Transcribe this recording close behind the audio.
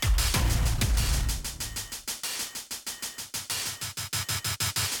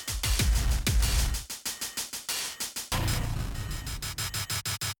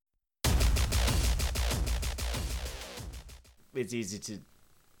it's easy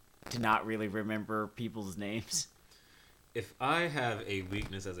to not really remember people's names. If I have a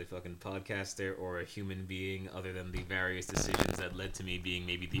weakness as a fucking podcaster or a human being, other than the various decisions that led to me being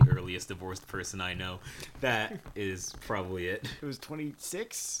maybe the earliest divorced person I know, that is probably it. It was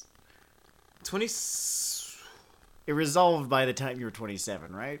 26. 20. It resolved by the time you were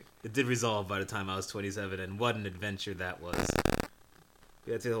 27, right? It did resolve by the time I was 27, and what an adventure that was.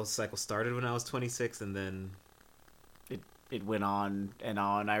 Yeah, the whole cycle started when I was 26, and then it went on and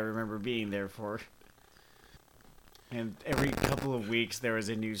on. I remember being there for it. And every couple of weeks there was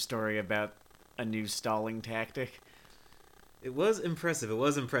a new story about a new stalling tactic. it was impressive. It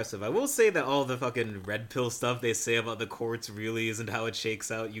was impressive. I will say that all the fucking red pill stuff they say about the courts really isn't how it shakes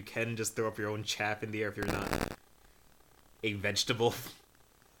out. You can just throw up your own chaff in the air if you're not a vegetable.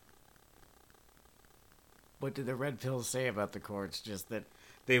 What did the red pills say about the courts? Just that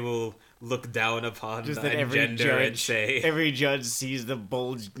They will look down upon Just the that every gender judge, and say, every judge sees the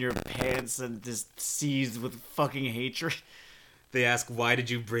bulge in your pants and just seized with fucking hatred. they ask, why did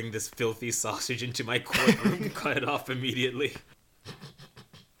you bring this filthy sausage into my courtroom? Cut it off immediately.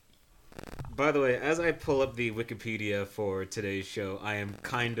 By the way, as I pull up the Wikipedia for today's show, I am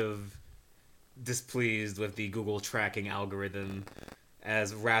kind of displeased with the Google tracking algorithm,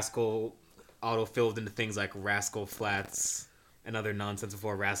 as Rascal auto-filled into things like Rascal Flats and other nonsense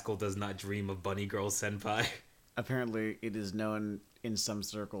before Rascal does not dream of Bunny Girl Senpai. Apparently, it is known in some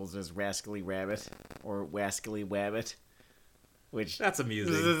circles as Rascally Rabbit or Wascally Wabbit, which That's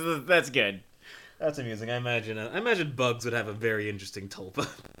amusing. that's good. That's amusing. I imagine Bugs would have a very interesting tulpa.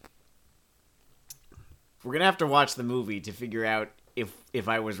 We're gonna have to watch the movie to figure out if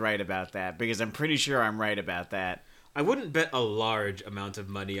I was right about that, because I'm pretty sure I'm right about that. I wouldn't bet a large amount of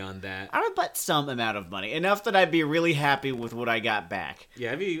money on that. I would bet some amount of money, enough that I'd be really happy with what I got back.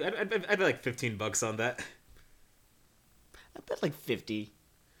 Yeah, I'd bet like $15 on that. I bet like 50.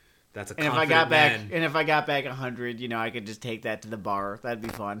 That's a And confident if I got back 100, I could just take that to the bar. That'd be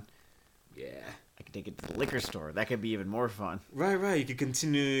fun. Yeah. I could take it to the liquor store. That could be even more fun. Right. You could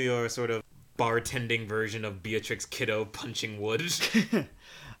continue your sort of bartending version of Beatrix Kiddo punching wood.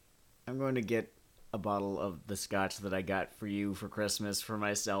 I'm going to get a bottle of the scotch that I got for you for Christmas for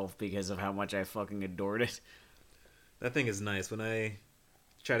myself because of how much I fucking adored it. That thing is nice. When I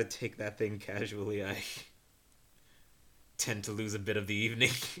try to take that thing casually, I tend to lose a bit of the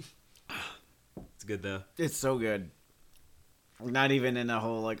evening. It's good though. It's so good. Not even in a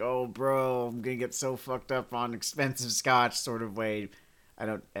whole like, oh bro, I'm gonna get so fucked up on expensive scotch sort of way. I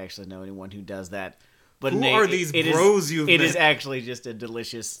don't actually know anyone who does that. But Who are these bros you've It met? is actually just a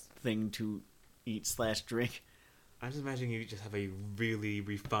delicious thing to eat/drink. I'm just imagining you just have a really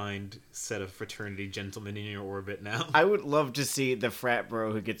refined set of fraternity gentlemen in your orbit now. I would love to see the frat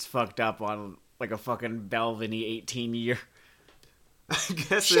bro who gets fucked up on like a fucking Balvenie 18-year. I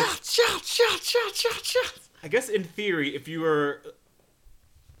guess Shot. I guess in theory, if you were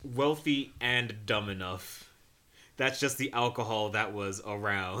wealthy and dumb enough, that's just the alcohol that was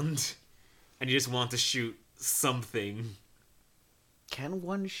around, and you just want to shoot something. Can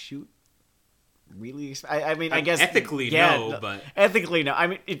one shoot really? I mean, I guess ethically no, but ethically no. I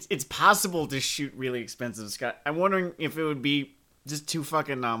mean, it's possible to shoot really expensive scotch. I'm wondering if it would be just too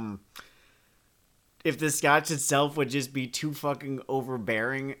fucking if the scotch itself would just be too fucking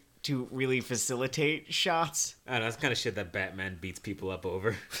overbearing to really facilitate shots. I don't know, that's the kind of shit that Batman beats people up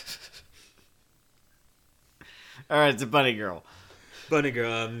over. All right, it's a Bunny Girl. Bunny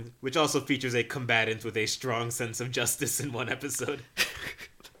Girl, which also features a combatant with a strong sense of justice in one episode.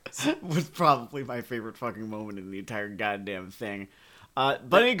 Was probably my favorite fucking moment in the entire goddamn thing.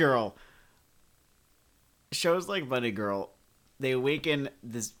 Bunny Girl. Shows like Bunny Girl, they awaken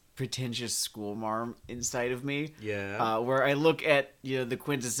this pretentious school marm inside of me. Yeah. Where I look at, the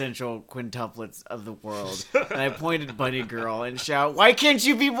quintessential quintuplets of the world, and I point at Bunny Girl and shout, "Why can't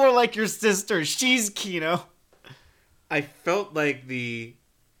you be more like your sister? She's Kino." I felt like the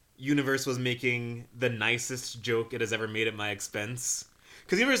universe was making the nicest joke it has ever made at my expense.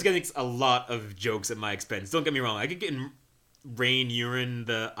 Because the universe gets a lot of jokes at my expense. Don't get me wrong. I could get in Rain, Urine,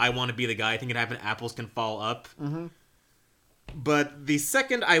 the I want to be the guy, I think it happened, apples can fall up. Mm-hmm. But the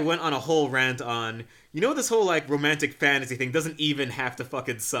second I went on a whole rant on, this whole, like, romantic fantasy thing doesn't even have to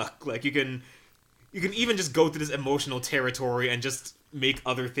fucking suck. Like, you can even just go through this emotional territory and just make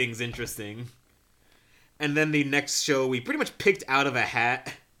other things interesting. And then the next show we pretty much picked out of a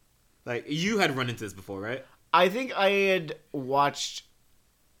hat. Like, you had run into this before, right? I think I had watched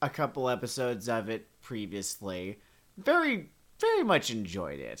a couple episodes of it previously. Very, very much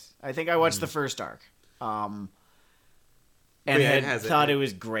enjoyed it. I think I watched the first arc. And thought it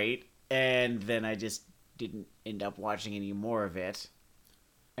was great, and then I just didn't end up watching any more of it.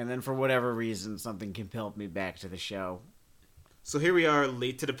 And then for whatever reason, something compelled me back to the show. So here we are,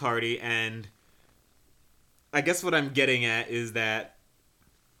 late to the party, and I guess what I'm getting at is that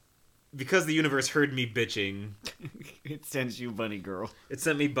because the universe heard me bitching, It sends you Bunny Girl. it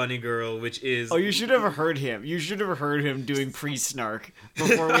sent me Bunny Girl, which is... Oh, you should have heard him. You should have heard him doing pre-snark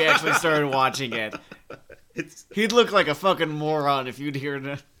before we actually started watching it. He'd look like a fucking moron if you'd hear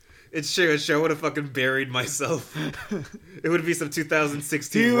it. It's true, I would have fucking buried myself. It would be some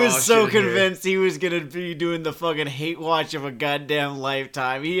 2016 He raw was so shit here. convinced he was gonna be doing the fucking hate watch of a goddamn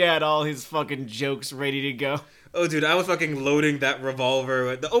lifetime. He had all his fucking jokes ready to go. Oh, dude, I was fucking loading that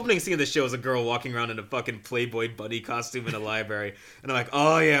revolver. The opening scene of the show is a girl walking around in a fucking Playboy bunny costume in a library. And I'm like,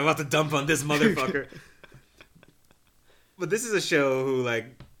 oh yeah, I'm about to dump on this motherfucker. But this is a show who,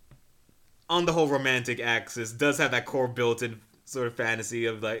 like, on the whole romantic axis, does have that core built-in sort of fantasy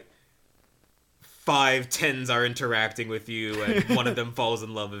of, like, 5 tens are interacting with you and one of them falls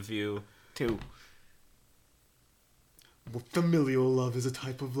in love with you. 2. Well, familial love is a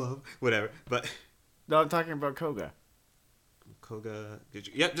type of love. Whatever, but... No, I'm talking about Koga. Koga...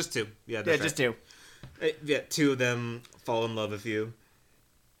 Yep, just 2. Yeah, Yeah, that's just right. 2. Yeah, 2 of them fall in love with you.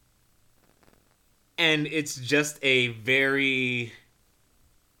 And it's just a very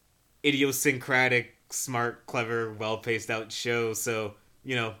idiosyncratic, smart, clever, well-paced out show, so,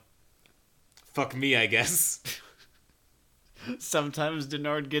 you know, fuck me, I guess. Sometimes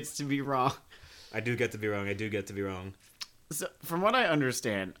Denard gets to be wrong. I do get to be wrong. So, from what I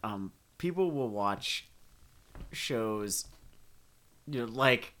understand, people will watch shows,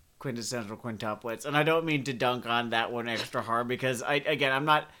 like Quintessential Quintuplets, and I don't mean to dunk on that one extra hard because I'm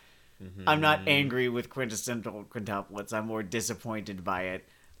not angry with Quintessential Quintuplets. I'm more disappointed by it.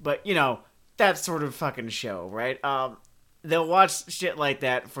 But that sort of fucking show, right? They'll watch shit like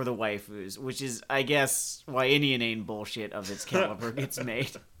that for the waifus, which is, I guess, why any inane bullshit of its caliber gets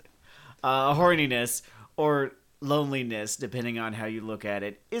made. Horniness or loneliness, depending on how you look at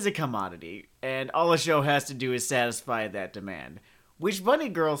it, is a commodity, and all a show has to do is satisfy that demand, which Bunny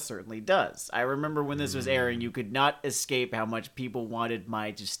Girl certainly does. I remember when this was airing, you could not escape how much people wanted Mai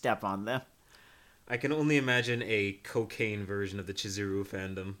to step on them. I can only imagine a cocaine version of the Chizuru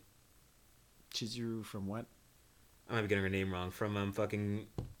fandom. Chizuru from what? I might be getting her name wrong. From fucking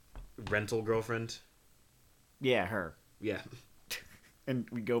Rental Girlfriend. Yeah, her. Yeah. And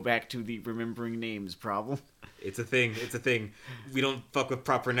we go back to the remembering names problem. It's a thing. We don't fuck with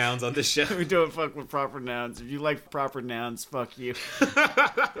proper nouns on this show. We don't fuck with proper nouns. If you like proper nouns, fuck you.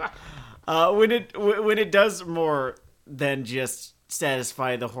 When it does more than just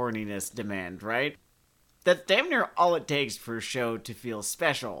satisfy the horniness demand, right? That's damn near all it takes for a show to feel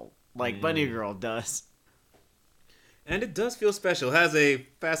special, like Bunny Girl does. And it does feel special. It has a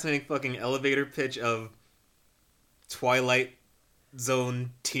fascinating fucking elevator pitch of Twilight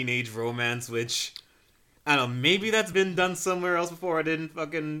Zone teenage romance, which, I don't know, maybe that's been done somewhere else before. I didn't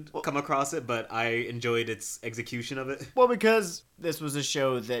fucking come across it, but I enjoyed its execution of it. Well, because this was a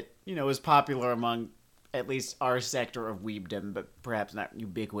show that, was popular among at least our sector of weebdom, but perhaps not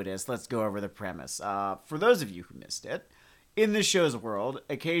ubiquitous. Let's go over the premise. For those of you who missed it, in the show's world,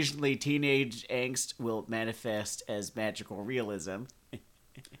 occasionally teenage angst will manifest as magical realism.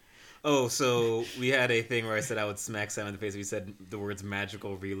 Oh, so we had a thing where I said I would smack Sam in the face if he said the words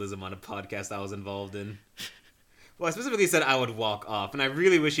magical realism on a podcast I was involved in. Well, I specifically said I would walk off, and I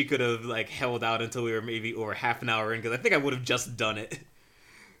really wish he could have, held out until we were maybe over half an hour in, because I think I would have just done it.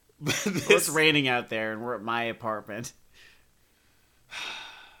 But this... Well, it's raining out there, and we're at my apartment.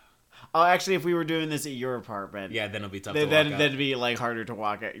 Oh, actually, if we were doing this at your apartment... Yeah, then it'll be tough to walk out. Then it'd be, harder to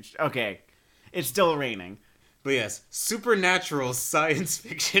walk out. Okay. It's still raining. But yes, supernatural science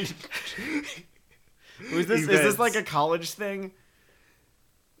fiction. Is this like a college thing?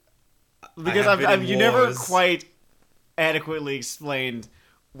 Because you never quite adequately explained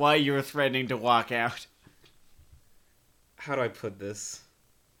why you were threatening to walk out. How do I put this?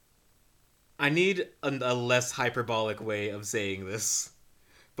 I need a less hyperbolic way of saying this.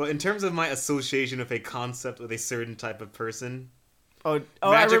 But in terms of my association with a concept with a certain type of person,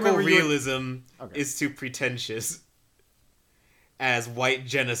 magical realism is too pretentious, as white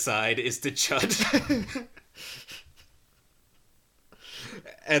genocide is to chud.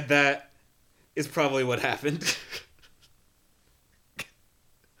 And that is probably what happened.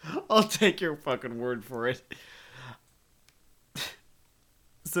 I'll take your fucking word for it.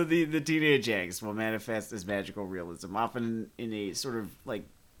 So the teenage angst will manifest as magical realism, often in a sort of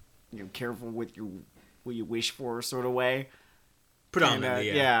careful with what you wish for sort of way.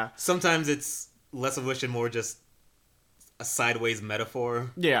 Predominantly, yeah. Sometimes it's less of a wish and more just a sideways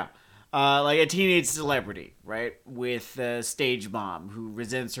metaphor. Yeah. Like a teenage celebrity, right? With a stage mom who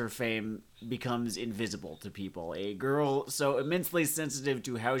resents her fame, becomes invisible to people. A girl so immensely sensitive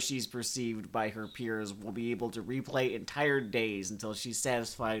to how she's perceived by her peers will be able to replay entire days until she's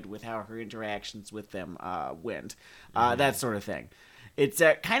satisfied with how her interactions with them went. That sort of thing. It's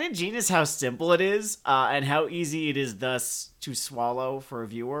kind of genius how simple it is, and how easy it is thus to swallow for a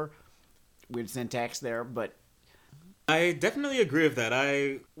viewer. Weird syntax there, but I definitely agree with that.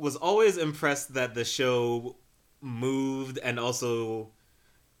 I was always impressed that the show moved and also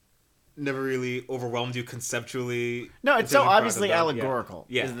never really overwhelmed you conceptually. no, it's until so you brought obviously it up. allegorical.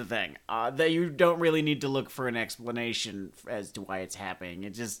 Yeah. Is the thing that you don't really need to look for an explanation as to why it's happening.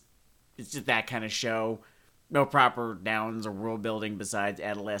 It's just that kind of show. No proper nouns or world building besides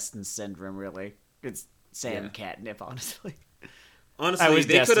adolescent syndrome. Really, it's Sam catnip. Honestly, Honestly, I was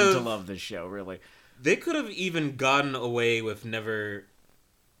they could destined to have love this show. Really. they could have even gotten away with never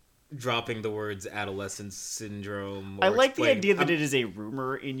dropping the words adolescent syndrome. Or I like the explain- idea that I'm- it is a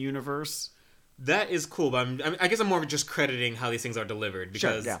rumor in universe. That is cool, but I guess I'm more just crediting how these things are delivered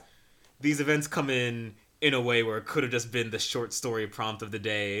because Sure, yeah. these events come in a way where it could have just been the short story prompt of the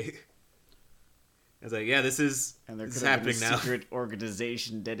day. It's like, yeah, this is And there this could is have been a happening now. secret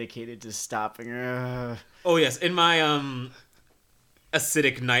organization dedicated to stopping. Oh yes, in my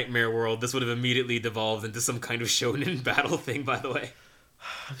acidic nightmare world, this would have immediately devolved into some kind of shonen battle thing. By the way,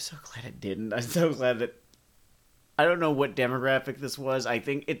 I'm so glad it didn't. I'm so glad that. I don't know what demographic this was. I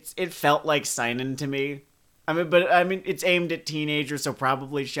think it felt like seinen to me. I mean, it's aimed at teenagers, so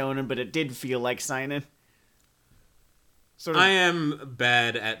probably shonen, but it did feel like seinen. Sort of. I am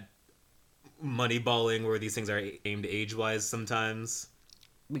bad at moneyballing where these things are aimed age-wise sometimes.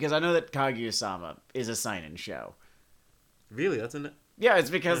 Because I know that Kaguya-sama is a seinen show. Really, that's in it. Yeah,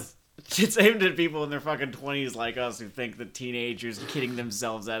 it's because it's aimed at people in their fucking 20s like us who think that teenagers kidding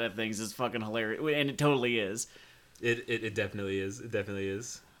themselves out of things is fucking hilarious. And it totally is. It definitely is. It definitely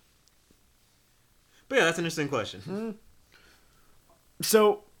is. But yeah, that's an interesting question.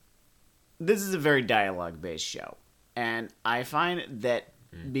 So, this is a very dialogue-based show. And I find that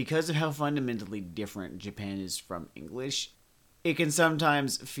because of how fundamentally different Japan is from English, it can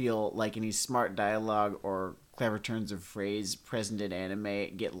sometimes feel like any smart dialogue or clever turns of phrase present in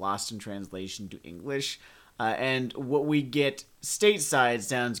anime get lost in translation to English. And what we get stateside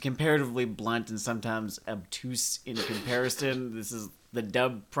sounds comparatively blunt and sometimes obtuse in comparison. This is the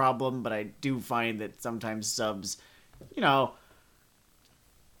dub problem, but I do find that sometimes subs,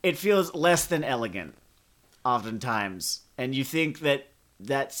 it feels less than elegant, oftentimes. And you think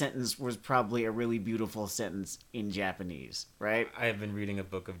that sentence was probably a really beautiful sentence in Japanese, right? I have been reading a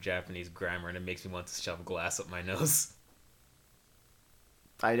book of Japanese grammar and it makes me want to shove glass up my nose.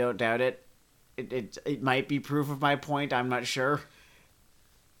 I don't doubt it. It might be proof of my point, I'm not sure.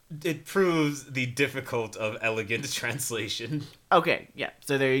 It proves the difficult of elegant translation. Okay, yeah,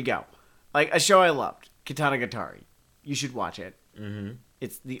 so there you go. Like, a show I loved, Katanagatari. You should watch it. Mm-hmm.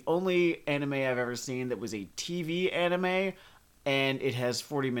 It's the only anime I've ever seen that was a TV anime, and it has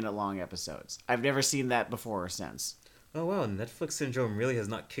 40-minute long episodes. I've never seen that before or since. Oh wow, Netflix syndrome really has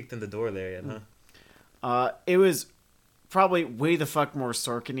not kicked in the door there yet, huh? It was probably way the fuck more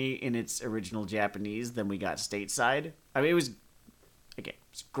Sorkin-y in its original Japanese than we got stateside. I mean,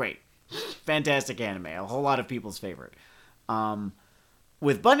 it's great. Fantastic anime. A whole lot of people's favorite.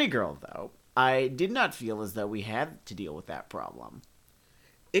 With Bunny Girl, though, I did not feel as though we had to deal with that problem.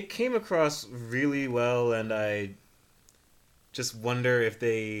 It came across really well, and I just wonder if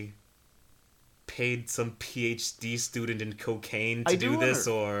they paid some PhD student in cocaine to do this,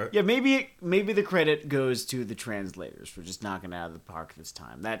 or Yeah, maybe the credit goes to the translators for just knocking it out of the park this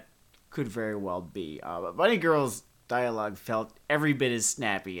time. That could very well be. But Bunny Girl's dialogue felt every bit as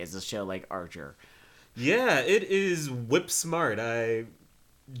snappy as a show like Archer. yeah, it is whip smart. I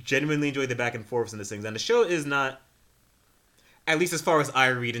genuinely enjoy the back and forths in this thing, and the show is not, at least as far as I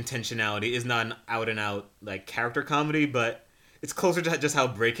read intentionality, is not an out and out like character comedy, but it's closer to just how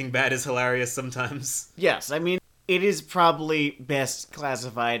Breaking Bad is hilarious sometimes. Yes, I mean, it is probably best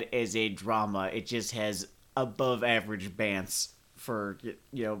classified as a drama. It just has above average bants for,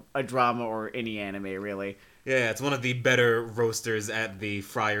 a drama or any anime, really. Yeah, it's one of the better roasters at the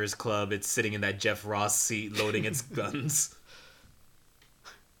Friars Club. It's sitting in that Jeff Ross seat loading its guns.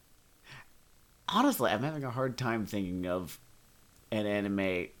 Honestly, I'm having a hard time thinking of an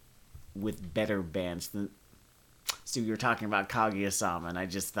anime with better bants than... So you were talking about Kaguya-sama, and I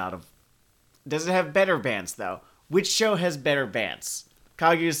just thought of... Does it have better bants, though? Which show has better bants?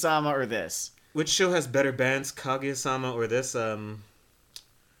 Kaguya-sama or this? Which show has better bands, Kaguya-sama or this?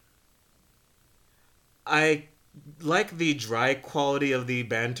 I like the dry quality of the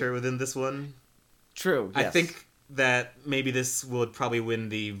banter within this one. True. Yes. I think that maybe this would probably win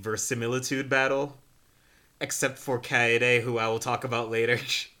the verisimilitude battle, except for Kaede, who I will talk about later.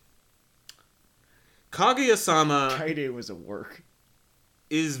 Kaguya-sama Kaede was a work.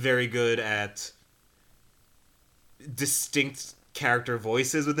 is very good at distinct character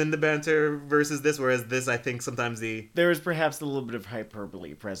voices within the banter versus this, whereas this, I think sometimes There is perhaps a little bit of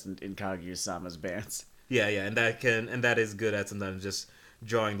hyperbole present in Kaguya-sama's bands. yeah, and that is good at sometimes just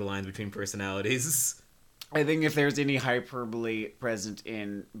drawing the lines between personalities. I think if there's any hyperbole present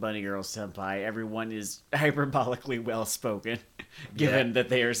in Bunny Girl Senpai, everyone is hyperbolically well spoken, given that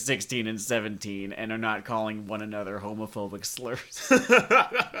they are 16 and 17 and are not calling one another homophobic slurs.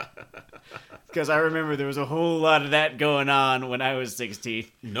 Because I remember there was a whole lot of that going on when I was 16.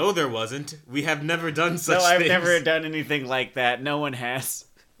 No, there wasn't. We have never done such No, I've things. never done anything like that. No one has.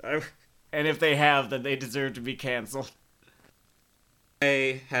 I And if they have, then they deserve to be canceled.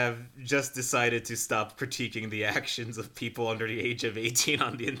 I have just decided to stop critiquing the actions of people under the age of 18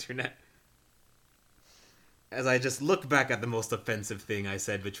 on the internet. As I just look back at the most offensive thing I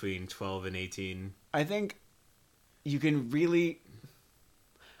said between 12 and 18. I think you can really...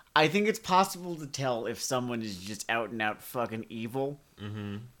 I think it's possible to tell if someone is just out and out fucking evil.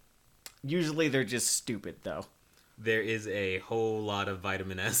 Mm-hmm. Usually they're just stupid, though. There is a whole lot of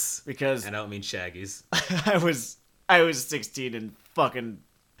vitamin S. Because And I don't mean Shaggy's. I was 16 and fucking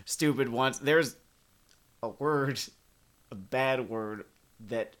stupid once. There's a bad word,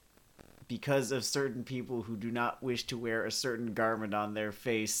 that because of certain people who do not wish to wear a certain garment on their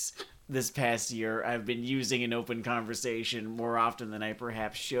face this past year, I've been using in open conversation more often than I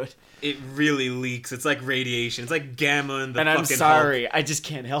perhaps should. It really leaks. It's like radiation. It's like gamma in the And fucking I'm sorry, Hulk. I just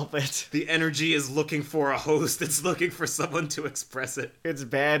can't help it. The energy is looking for a host. It's looking for someone to express it. It's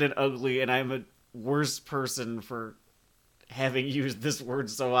bad and ugly, and I'm a worse person for having used this word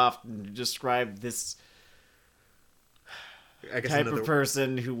so often to describe this I guess type of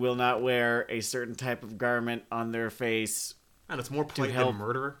person who will not wear a certain type of garment on their face. And it's more polite help. than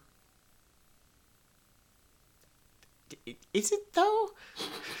murderer. Is it though?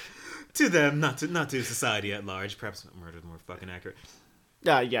 To them, not to society at large. Perhaps murder is more fucking accurate.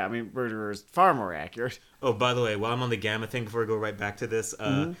 Yeah, I mean, murderer is far more accurate. Oh, by the way, while I'm on the Gamma thing, before I go right back to this,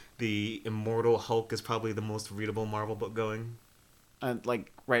 the Immortal Hulk is probably the most readable Marvel book going.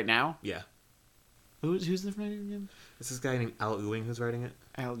 Like, right now? Yeah. Who's the writer again? It's this guy named Al Ewing who's writing it.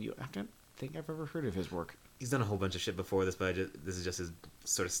 I don't think I've ever heard of his work. He's done a whole bunch of shit before this, but this is just his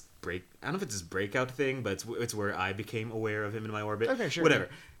sort of break. I don't know if it's his breakout thing, but it's where I became aware of him in my orbit. Okay, sure. Whatever.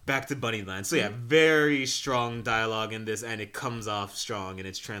 Back to Bunnyland. So yeah, very strong dialogue in this, and it comes off strong in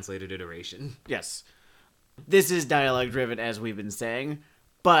its translated iteration. Yes. This is dialogue driven, as we've been saying,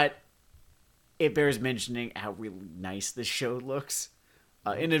 but it bears mentioning how really nice this show looks.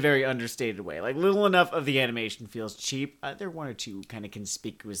 In a very understated way. Like, little enough of the animation feels cheap. There are one or two kind of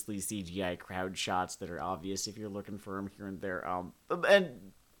conspicuously CGI crowd shots that are obvious if you're looking for them here and there.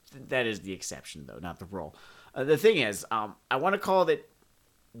 And that is the exception, though, not the rule. The thing is, I want to call it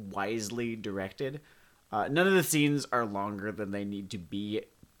wisely directed. None of the scenes are longer than they need to be,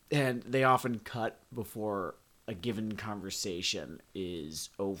 and they often cut before a given conversation is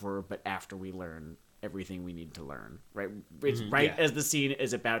over, but after we learn everything we need to learn, right? It's as the scene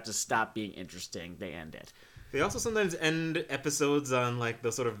is about to stop being interesting, they end it. They also sometimes end episodes on like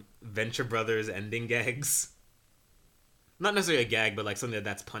the sort of Venture Brothers ending gags. Not necessarily a gag, but like something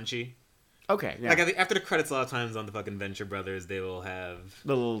that's punchy. Okay, yeah. Like after the credits, a lot of times on the fucking Venture Brothers, they will have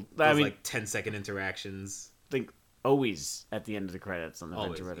Little, those, like 10-second interactions. I think always at the end of the credits on the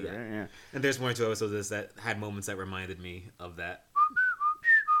Always, Venture Brother. yeah. Yeah. And there's one or two episodes of this that had moments that reminded me of that.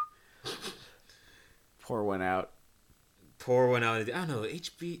 Pour one out. Pour one out. I don't know.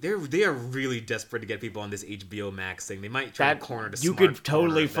 They are really desperate to get people on this HBO Max thing. They might try to corner the you smart could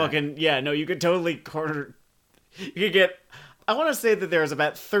totally corner of that. you could totally corner. You could get. I want to say that there's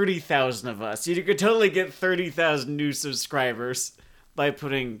about 30,000 of us. You could totally get 30,000 new subscribers by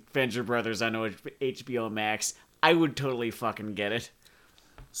putting Venture Brothers on HBO Max. I would totally fucking get it.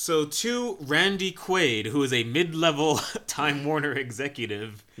 So to Randy Quaid, who is a mid-level Time Warner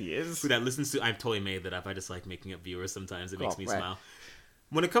executive, He is. who that listens to. I've totally made that up. I just like making up viewers sometimes. It makes me right. smile.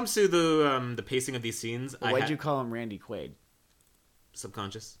 When it comes to the pacing of these scenes, Why'd you call him Randy Quaid?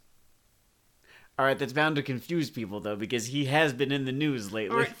 subconscious. All right, that's bound to confuse people though, because he has been in the news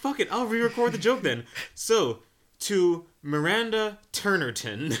lately. All right, fuck it. I'll re-record the joke then. So to Miranda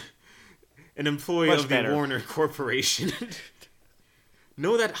Turnerton, an employee Much of better. the Warner Corporation,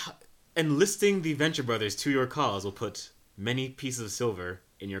 know that enlisting the Venture Brothers to your cause will put many pieces of silver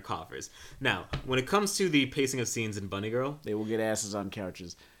in your coffers. Now, when it comes to the pacing of scenes in Bunny Girl, They will get asses on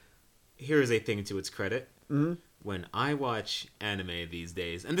couches. here is a thing to its credit. Mm-hmm. When I watch anime these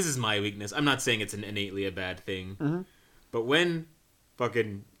days, and this is my weakness, I'm not saying it's an innately a bad thing, Mm-hmm. but when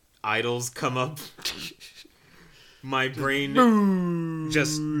fucking idols come up, my brain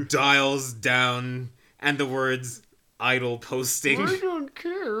just dials down, and the words idol posting. I don't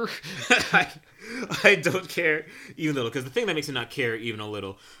care. I don't care even a little, because the thing that makes me not care even a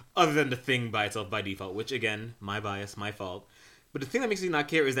little, other than the thing by itself by default, which again, my bias, my fault, but the thing that makes me not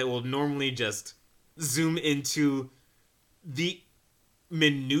care is that we'll normally just zoom into the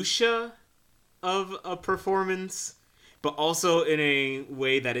minutia of a performance, but also in a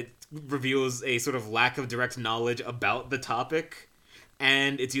way that it reveals a sort of lack of direct knowledge about the topic,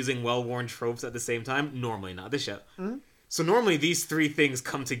 and it's using well-worn tropes at the same time. Normally not this show. Mm-hmm. So normally these three things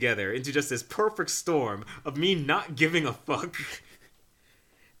come together into just this perfect storm of me not giving a fuck.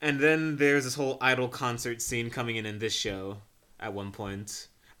 And then there's this whole idol concert scene coming in this show at one point.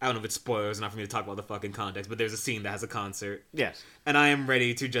 I don't know if it's spoilers, not for me to talk about the fucking context, but there's a scene that has a concert. Yes. And I am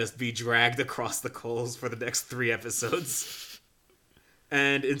ready to just be dragged across the coals for the next 3 episodes.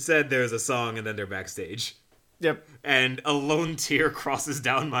 And instead there's a song and then they're backstage. Yep. And a lone tear crosses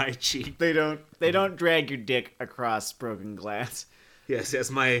down my cheek. They don't drag your dick across broken glass. Yes,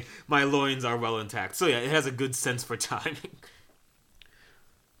 my loins are well intact. So yeah, it has a good sense for timing.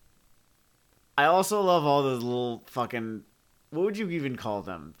 I also love all those little fucking, what would you even call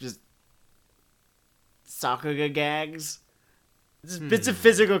them? Just Sakuga gags? Just bits of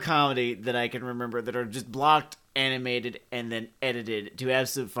physical comedy that I can remember that are just blocked, animated, and then edited to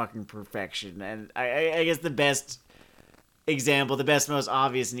absolute fucking perfection. And I guess the best example, the best, most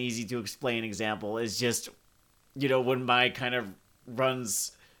obvious and easy to explain example is just, when Mai kind of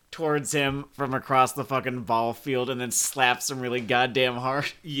runs towards him from across the fucking ball field and then slaps him really goddamn hard.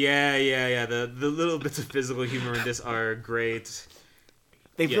 Yeah. The little bits of physical humor in this are great.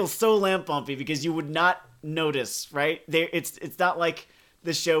 They feel so lamp bumpy because you would not notice, right? It's not like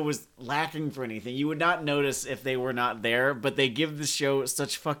the show was lacking for anything. You would not notice if they were not there, but they give the show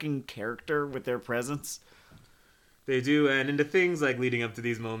such fucking character with their presence. They do, and in the things like leading up to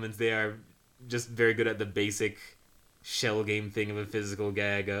these moments, they are just very good at the basic shell game thing of a physical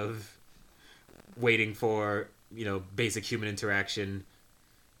gag of waiting for, basic human interaction.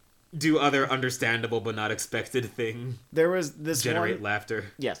 Do other understandable but not expected thing. There was this generate laughter.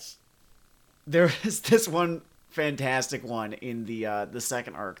 Yes. There is this one fantastic one in the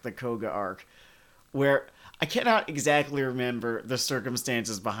second arc, the Koga arc, where I cannot exactly remember the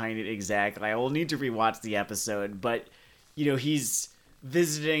circumstances behind it exactly. I will need to rewatch the episode, but he's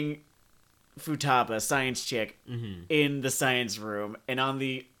visiting Futaba, science chick, in the science room, and on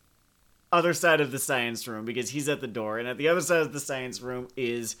the other side of the science room, because he's at the door, and at the other side of the science room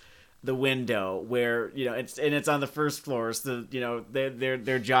is the window where it's on the first floor. So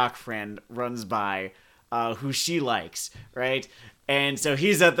their jock friend runs by, who she likes, right? And so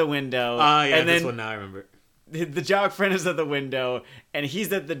he's at the window. And this one now I remember. The jock friend is at the window, and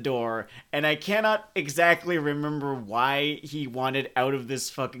he's at the door, and I cannot exactly remember why he wanted out of this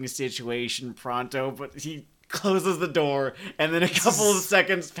fucking situation pronto, but he closes the door, and then a couple of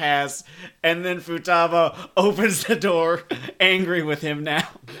seconds pass, and then Futaba opens the door, angry with him now.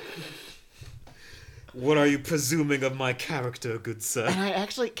 What are you presuming of my character, good sir? And I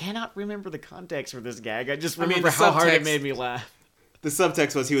actually cannot remember the context for this gag. I just remember how hard it made me laugh. The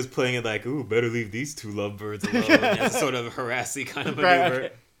subtext was he was playing it like, ooh, better leave these two lovebirds alone. That's sort of harassy kind of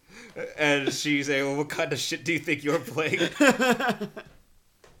maneuver. Right. And she's saying, well, what kind of shit do you think you're playing?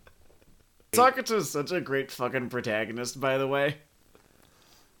 Sakuta is such a great fucking protagonist, by the way.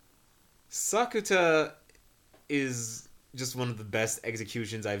 Sakuta is just one of the best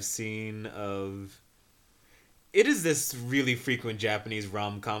executions I've seen of... It is this really frequent Japanese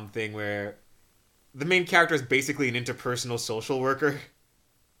rom-com thing where the main character is basically an interpersonal social worker.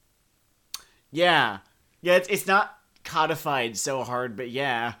 Yeah. Yeah, it's not codified so hard, but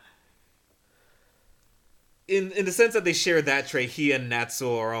yeah. In the sense that they share that trait, he and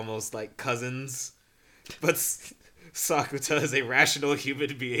Natsuo are almost like cousins. But Sakuta is a rational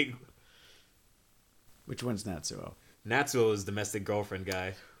human being. Which one's Natsuo? Natsuo is domestic girlfriend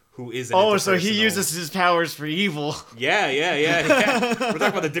guy. Who is so he uses his powers for evil. Yeah. We're talking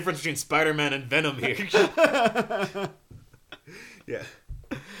about the difference between Spider-Man and Venom here. Yeah.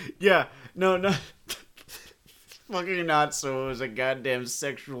 Yeah. No. Fucking Natsuo is a goddamn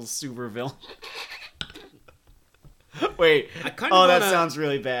sexual supervillain. Wait. That sounds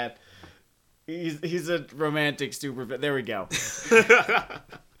really bad. He's a romantic supervillain. There we go.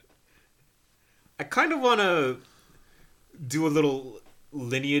 I kind of want to do a little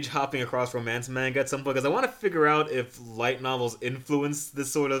lineage hopping across romance manga at some point because I want to figure out if light novels influence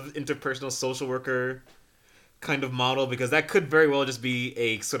this sort of interpersonal social worker kind of model, because that could very well just be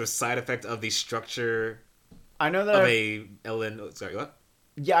a sort of side effect of the structure I know that of a Ellen. Oh, sorry, what?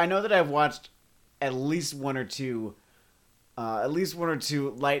 Yeah, I know that I've watched at least one or two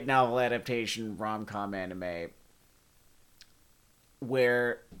light novel adaptation rom-com anime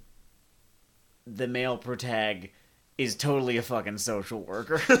where the male protag is totally a fucking social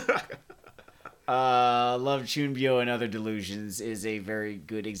worker. Love Chunbyo and Other Delusions is a very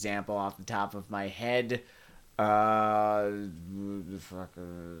good example off the top of my head.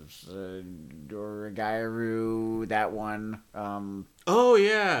 Doragairu, that one. Oh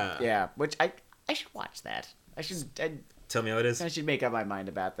yeah. Yeah, which I should watch that. I Tell me how it is. should make up my mind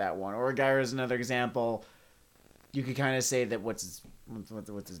about that one. Oragairu is another example. You could kind of say that what's his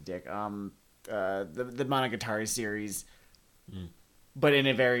dick? The Monogatari series, but in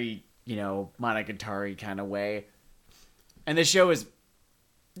a very Monogatari kind of way. And this show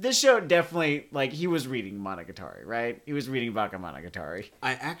definitely, like, he was reading Monogatari, right? He was reading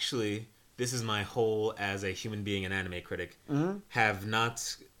Bakemonogatari. This is my whole as a human being and anime critic, have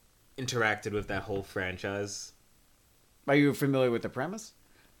not interacted with that whole franchise. Are you familiar with the premise?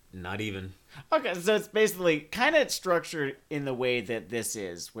 Not even. Okay, so it's basically kind of structured in the way that this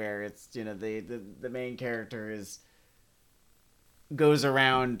is, where it's, the main character goes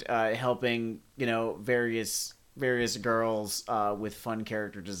around helping, various girls with fun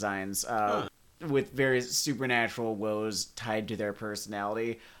character designs, with various supernatural woes tied to their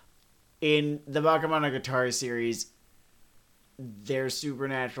personality. In the Bakemonogatari series, their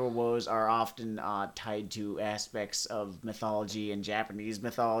supernatural woes are often tied to aspects of mythology and Japanese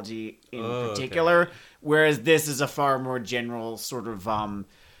mythology in particular, whereas this is a far more general sort of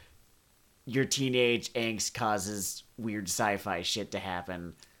your teenage angst causes weird sci-fi shit to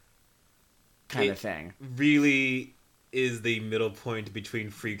happen kind of thing. Really is the middle point between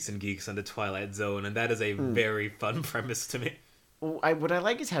Freaks and Geeks and the Twilight Zone, and that is a very fun premise to me. What I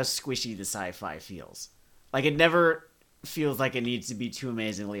like is how squishy the sci-fi feels. Like, it never feels like it needs to be too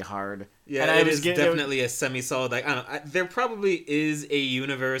amazingly hard. Yeah, and it is definitely a semi-solid. Like, I don't know. There probably is a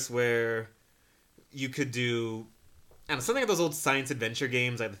universe where you could do, I don't know, something like those old science adventure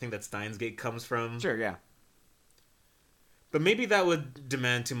games, like the thing that Steins Gate comes from. Sure, yeah. But maybe that would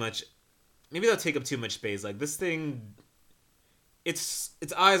demand too much. Maybe that'll take up too much space. Like, this thing, its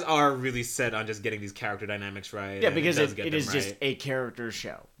eyes are really set on just getting these character dynamics right. Yeah, because it is right. just a character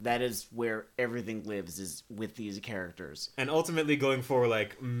show. That is where everything lives, is with these characters. And ultimately, going for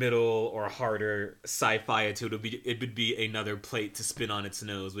like middle or harder sci-fi, it would be another plate to spin on its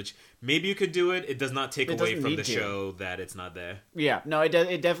nose. Which maybe you could do it. It does not take away from the show that it's not there. Yeah, no, it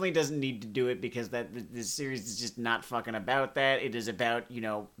definitely doesn't need to do it, because this series is just not fucking about that. It is about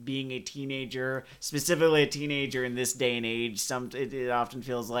being a teenager, specifically a teenager in this day and age. It often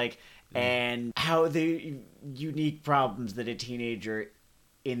feels like, and how the unique problems that a teenager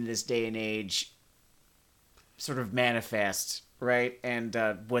in this day and age sort of manifest, right? And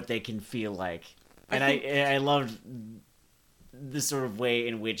what they can feel like. And I loved the sort of way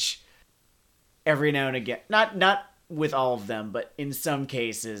in which every now and again, not with all of them, but in some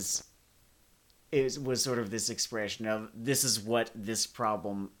cases, it was sort of this expression of, this is what this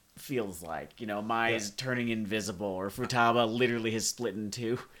problem feels like. Mai is turning invisible, or Futaba literally has split in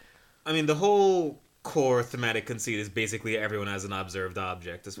two. I mean, the whole core thematic conceit is basically everyone as an observed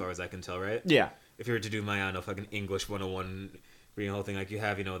object, as far as I can tell, right? Yeah. If you were to do my, I don't know, fucking English 101, reading the whole thing, like you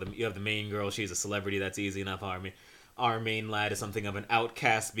have the main girl, she's a celebrity, that's easy enough. Our main lad is something of an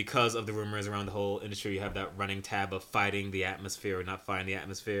outcast because of the rumors around the whole industry. You have that running tab of fighting the atmosphere or not fighting the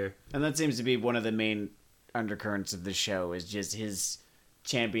atmosphere. And that seems to be one of the main undercurrents of the show, is just his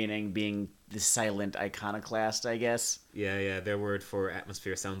championing being the silent iconoclast, I guess. Yeah, their word for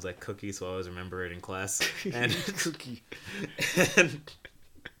atmosphere sounds like cookie, so I always remember it in class. And Cookie. And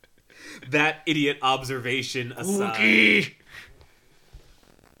that idiot observation aside,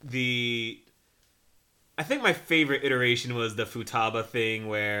 Cookie! I think my favorite iteration was the Futaba thing,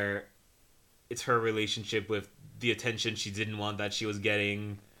 where it's her relationship with the attention she didn't want that she was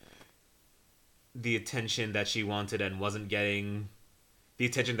getting, the attention that she wanted and wasn't getting, the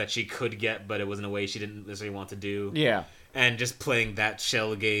attention that she could get but it was in a way she didn't necessarily want to do. Yeah. And just playing that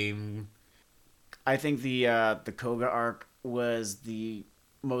shell game. I think the Koga arc was the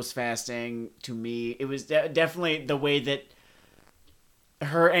most fascinating to me. It was definitely the way that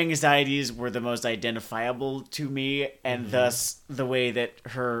her anxieties were the most identifiable to me, and thus the way that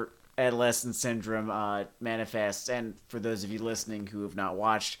her adolescent syndrome manifests. And for those of you listening who have not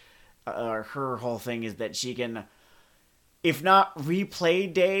watched, her whole thing is that she can if not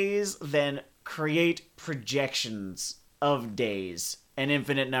replay days, then create projections of days an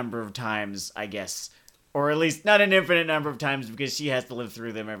infinite number of times, I guess. Or at least not an infinite number of times because she has to live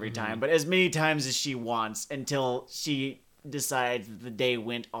through them every time, but as many times as she wants until she decides that the day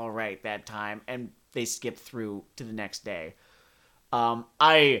went all right that time and they skip through to the next day.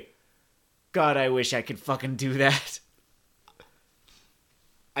 I wish I could fucking do that.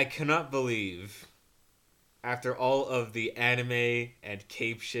 I cannot believe, after all of the anime and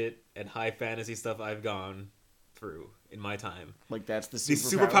cape shit and high fantasy stuff I've gone through in my time, Like, that's the the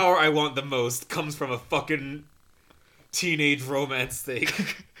superpower. superpower I want the most comes from a fucking teenage romance thing.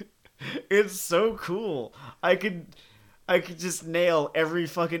 It's so cool. I could just nail every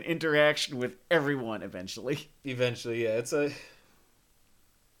fucking interaction with everyone eventually. Eventually, yeah, it's I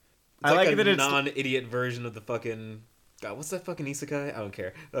like like a that it's non-idiot version of the fucking... God, what's that fucking isekai? I don't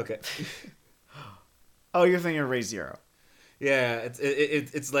care. Okay. Oh, you're thinking of Ray Zero. Yeah,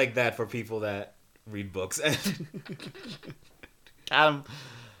 it's like that for people that read books. The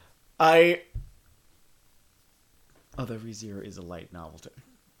Ray Zero is a light novel too.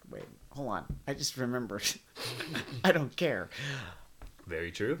 Wait, hold on. I just remembered. I don't care.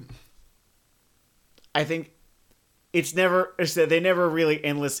 Very true. I think they never really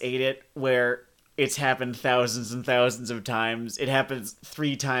endless ate it where it's happened thousands and thousands of times. It happens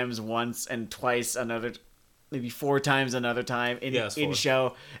 3 times once and twice another, maybe 4 times another time in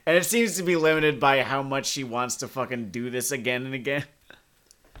show. And it seems to be limited by how much she wants to fucking do this again and again.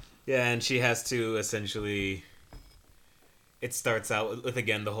 Yeah, and she has to essentially... It starts out with,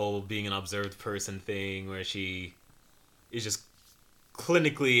 again, the whole being an observed person thing, where she is just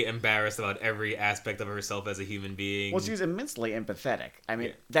clinically embarrassed about every aspect of herself as a human being. Well, she's immensely empathetic. I mean,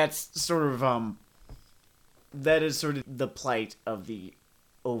 Yeah. that's sort of, that is sort of the plight of the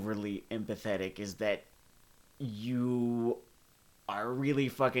overly empathetic, is that you are really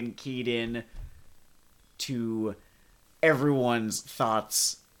fucking keyed in to everyone's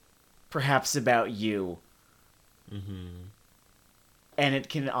thoughts, perhaps about you. Mm-hmm. And it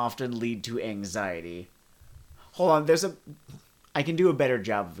can often lead to anxiety. Hold on, I can do a better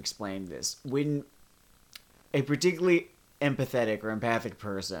job of explaining this. When a particularly empathetic or empathic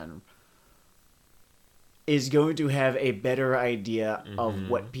person is going to have a better idea of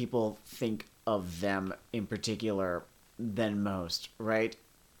what people think of them in particular than most, right?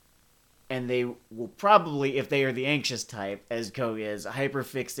 And they will probably, if they are the anxious type, as Koga is,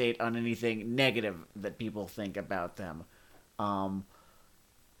 hyperfixate on anything negative that people think about them.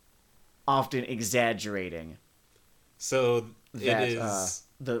 Often exaggerating So that, it is...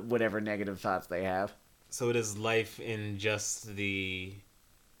 the whatever negative thoughts they have. So it is life in just the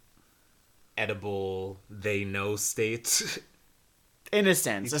edible, they know state. In a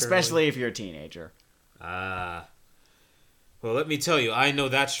sense, Eternally. especially if you're a teenager. Ah. Well, let me tell you, I know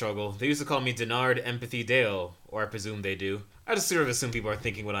that struggle. They used to call me Denard Empathy Dale, or I presume they do. I just sort of assume people are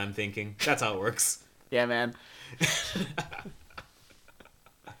thinking what I'm thinking. That's how it works. Yeah, man.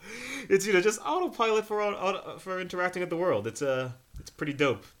 It's, you know, just autopilot for interacting with the world. It's pretty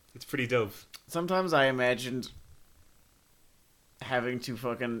dope. It's pretty dope. Sometimes I imagined having to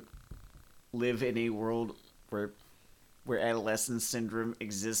fucking live in a world where adolescence syndrome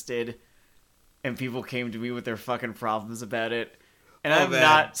existed and people came to me with their fucking problems about it. And I'm man.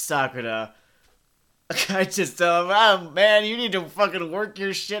 not Sakura. I just tell them, oh, man, you need to fucking work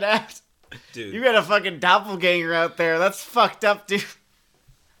your shit out. Dude. You got a fucking doppelganger out there. That's fucked up, dude.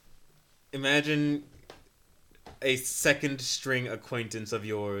 Imagine a second string acquaintance of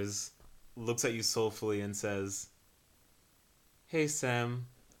yours looks at you soulfully and says, "Hey, Sam.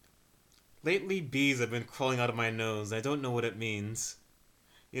 Lately bees have been crawling out of my nose. I don't know what it means.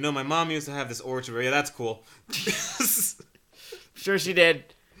 You know, my mom used to have this orchard. Yeah, that's cool." Sure she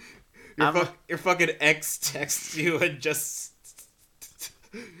did. Your fucking ex texts you and just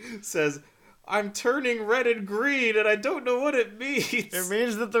says, "I'm turning red and green and I don't know what it means." It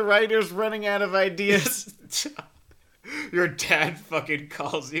means that the writer's running out of ideas. Your dad fucking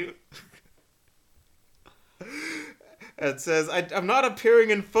calls you and says, I'm not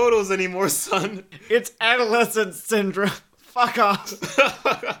appearing in photos anymore, son." It's adolescent syndrome. Fuck off.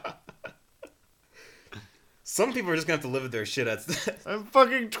 Some people are just gonna have to live with their shit. I'm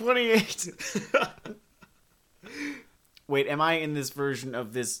fucking 28. Wait, am I in this version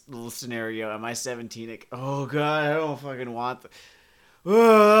of this little scenario? Am I 17? Like, oh god, I don't fucking want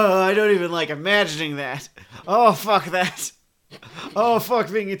I don't even like imagining that. Oh, fuck that. Oh,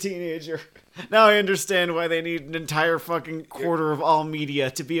 fuck being a teenager. Now I understand why they need an entire fucking quarter of all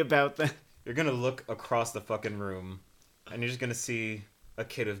media to be about that. You're gonna look across the fucking room, and you're just gonna see a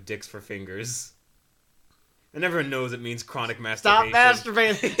kid with dicks for fingers. And everyone knows it means chronic Stop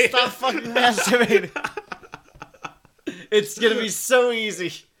masturbation. masturbating. Stop fucking masturbating. It's gonna be so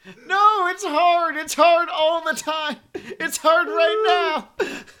easy. No, it's hard. It's hard all the time. It's hard right now.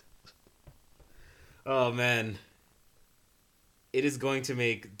 Oh, man. It is going to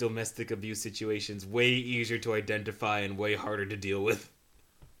make domestic abuse situations way easier to identify and way harder to deal with.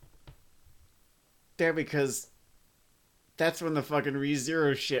 There, because that's when the fucking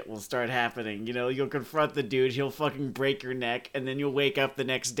ReZero shit will start happening. You know, you'll confront the dude, he'll fucking break your neck, and then you'll wake up the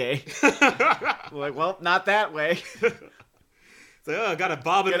next day. Like, well, not that way. It's like, oh, I gotta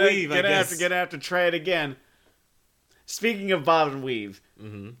bob and weave, I guess. Gonna have to try it again. Speaking of bob and weave,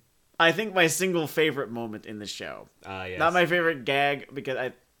 I think my single favorite moment in the show. Yes. Not my favorite gag,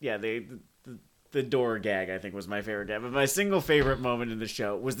 because the door gag, I think, was my favorite gag. But my single favorite moment in the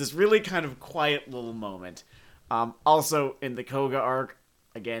show was this really kind of quiet little moment. Also, in the Koga arc,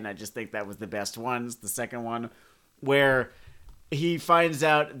 again, I just think that was the best one. It's the second one, where he finds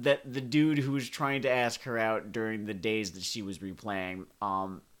out that the dude who was trying to ask her out during the days that she was replaying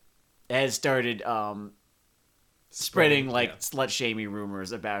has started spreading slut-shaming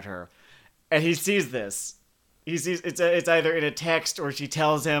rumors about her. And he sees this. He sees it's either in a text or she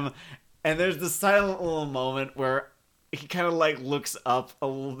tells him, and there's this silent little moment where he kind of like looks up a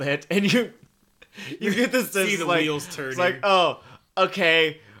little bit, and you get this sense see the wheels turning. It's like, oh,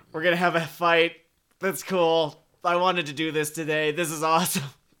 okay, we're gonna have a fight. That's cool. I wanted to do this today. This is awesome.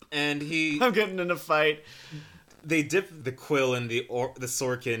 And I'm getting in a fight. They dip the quill in the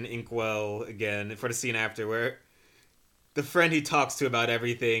Sorkin inkwell again for the scene after, where the friend he talks to about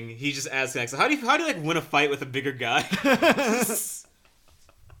everything, he just asks next, how do you like win a fight with a bigger guy?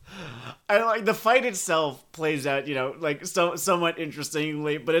 I like the fight itself plays out, you know, like somewhat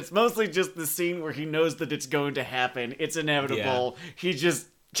interestingly, but it's mostly just the scene where he knows that it's going to happen. It's inevitable. Yeah. He just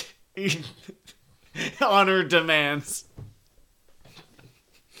honor demands.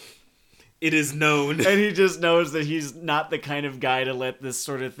 It is known. And he just knows that he's not the kind of guy to let this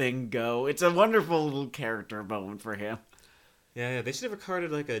sort of thing go. It's a wonderful little character moment for him. Yeah, they should have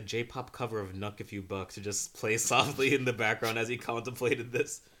recorded like a J-pop cover of Knuck a Few Bucks to just play softly in the background as he contemplated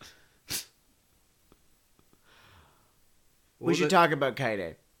this. We should talk about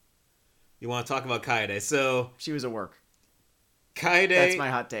Kaede. You want to talk about Kaede? So she was a work. Kaede. That's my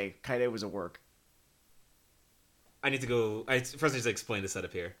hot take. Kaede was a work. I need to go. First, I need to explain the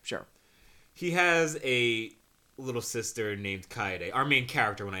setup here. Sure. He has a little sister named Kaede. Our main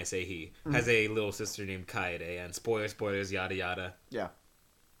character, when I say he, has a little sister named Kaede. And spoilers, yada yada. Yeah.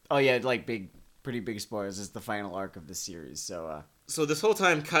 Oh yeah, like pretty big spoilers. It's the final arc of the series. So this whole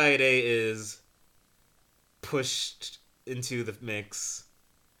time, Kaede is pushed into the mix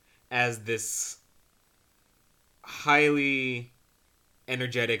as this highly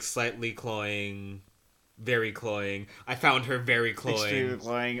energetic, slightly cloying, very cloying. I found her very cloying. Extremely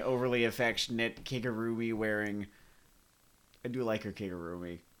cloying, overly affectionate Kigurumi wearing. I do like her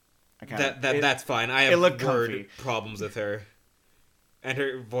Kigurumi. That's fine. I have word comfy. Problems with her. And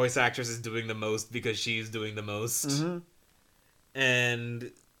her voice actress is doing the most because she's doing the most. Mm-hmm.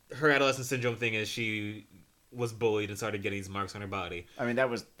 And her adolescent syndrome thing is she was bullied and started getting these marks on her body. I mean, that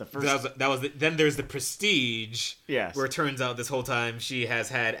was the first... Then there's the Prestige. Yes. Where it turns out this whole time she has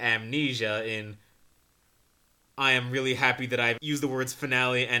had amnesia in... I am really happy that I've used the words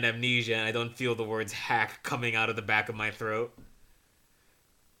finale and amnesia and I don't feel the words hack coming out of the back of my throat.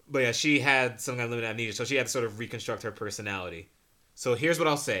 But yeah, she had some kind of limited amnesia, so she had to sort of reconstruct her personality. So here's what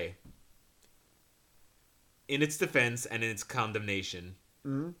I'll say. In its defense and in its condemnation...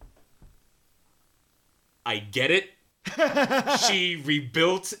 Mm-hmm. I get it. She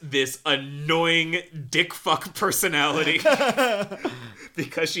rebuilt this annoying dick fuck personality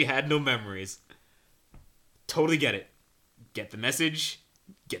because she had no memories. Totally get it. Get the message,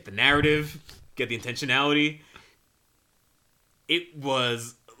 get the narrative, get the intentionality. It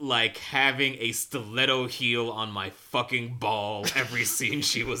was like having a stiletto heel on my fucking ball every scene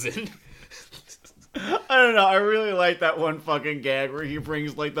she was in. I don't know, I really like that one fucking gag where he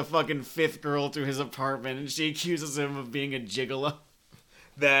brings like the fucking fifth girl to his apartment and she accuses him of being a gigolo.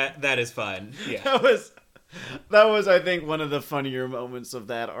 That is fun. Yeah. That was I think one of the funnier moments of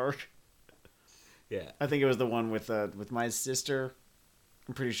that arc. Yeah. I think it was the one with my sister.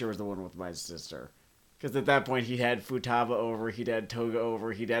 I'm pretty sure it was the one with my sister. Because at that point he'd had Futaba over, he'd had Toga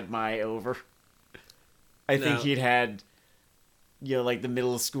over, he'd had Mai over. I think he'd had, you know, like the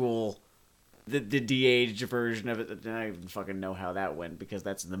middle school... The de-aged version of it. I don't even fucking know how that went because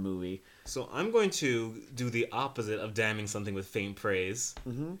that's in the movie. So I'm going to do the opposite of damning something with faint praise.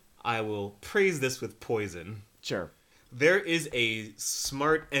 Mm-hmm. I will praise this with poison. Sure. There is a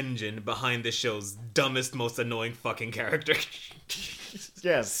smart engine behind the show's dumbest, most annoying fucking character.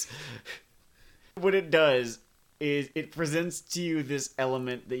 Yes. What it does is it presents to you this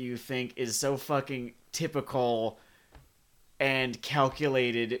element that you think is so fucking typical and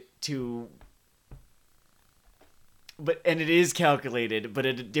calculated to... And it is calculated, but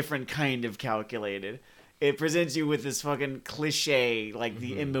a different kind of calculated. It presents you with this fucking cliche, like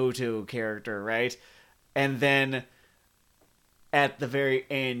the Emoto character, right? And then at the very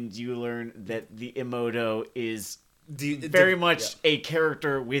end, you learn that the Emoto is very much a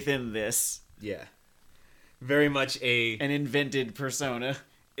character within this. Yeah. Very much An invented persona.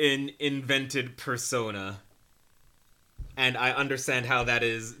 An invented persona. And I understand how that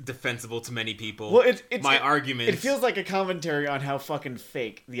is defensible to many people. Well, My argument... It feels like a commentary on how fucking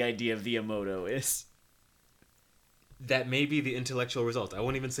fake the idea of the Emoto is. That may be the intellectual result. I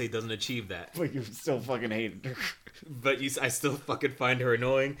won't even say it doesn't achieve that. But you still fucking hated her. But I still fucking find her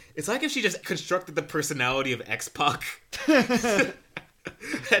annoying. It's like if she just constructed the personality of X-Pac.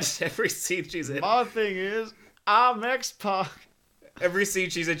 That's every scene she's in. My thing is, I'm X-Pac. Every scene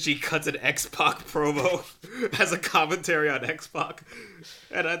she's in, she cuts an X-Pac promo as a commentary on X-Pac.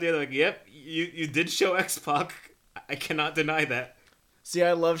 And at the end, like, yep, you did show X-Pac. I cannot deny that. See,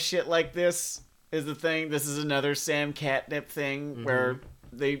 I love shit like this, is the thing. This is another Sam Catnip thing, where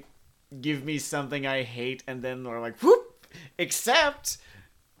they give me something I hate, and then they're like, whoop! Except,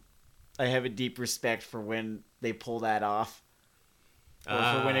 I have a deep respect for when they pull that off. Or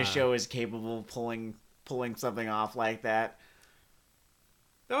for when a show is capable of pulling something off like that.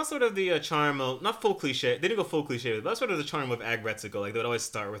 That was sort of the charm of, not full cliche, they didn't go full cliche, but that was sort of the charm of Agretsuko. Like, they would always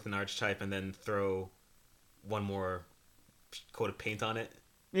start with an archetype and then throw one more coat of paint on it.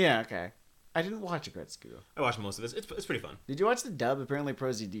 Yeah, okay. I didn't watch Agretsuko. I watched most of it. It's pretty fun. Did you watch the dub? Apparently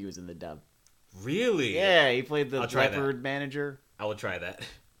ProZD was in the dub. Really? Yeah, he played the leopard that. Manager. I will try that.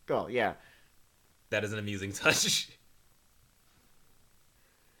 Oh, yeah. That is an amusing touch.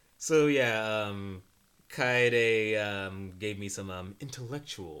 So, yeah, Kaede gave me some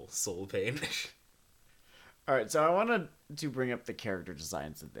intellectual soul pain. Alright, so I wanted to bring up the character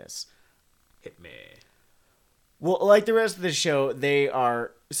designs of this. Hit me. Well, like the rest of the show, they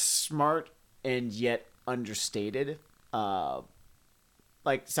are smart and yet understated.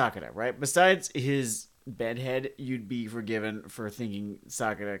 Like Sakura, right? Besides his bedhead, you'd be forgiven for thinking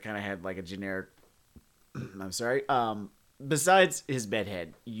Sakura kind of had like a generic... I'm sorry. Besides his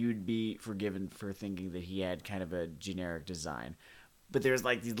bedhead, you'd be forgiven for thinking that he had kind of a generic design. But there's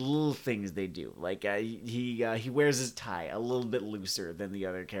like these little things they do. Like he wears his tie a little bit looser than the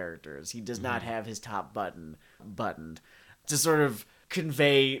other characters. He does not have his top buttoned to sort of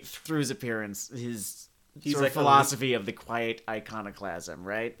convey through his appearance his sort of philosophy of the quiet iconoclasm,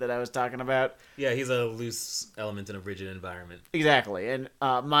 right? That I was talking about. Yeah, he's a loose element in a rigid environment. Exactly, and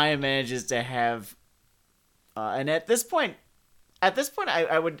Maya manages to have. And at this point,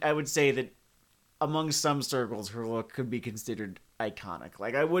 I would say that among some circles, her look could be considered iconic.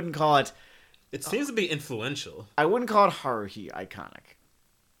 Like, I wouldn't call it... It seems to be influential. I wouldn't call it Haruhi iconic.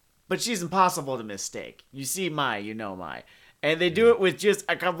 But she's impossible to mistake. You see Mai, you know Mai. And they do it with just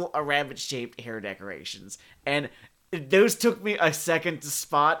a couple of rabbit-shaped hair decorations. And those took me a second to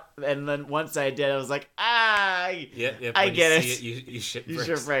spot, and then once I did, I was like, Yep, I get it. You shit You bricks.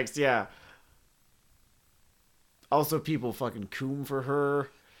 shit bricks, yeah. Also, people fucking coom for her.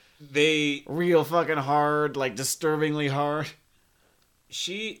 They... Real fucking hard, like disturbingly hard.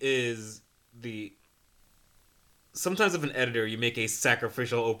 She is the... Sometimes with an editor, you make a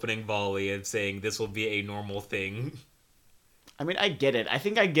sacrificial opening volley and saying this will be a normal thing. I mean, I get it. I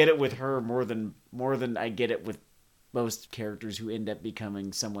think I get it with her more than I get it with most characters who end up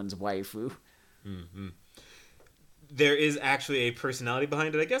becoming someone's waifu. Mm-hmm. There is actually a personality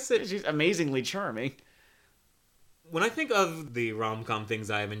behind it. I guess She's amazingly charming. When I think of the rom-com things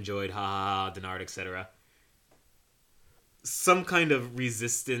I have enjoyed, Ha Ha Ha, Denard, etc., some kind of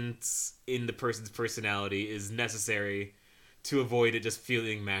resistance in the person's personality is necessary to avoid it just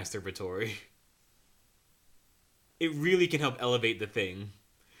feeling masturbatory. It really can help elevate the thing.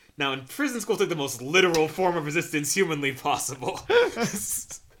 Now, in Prison School took the most literal form of resistance humanly possible.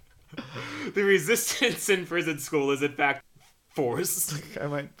 The resistance in Prison School is, in fact, force. I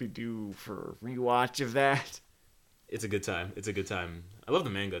might be due for a rewatch of that. It's a good time. It's a good time. I love the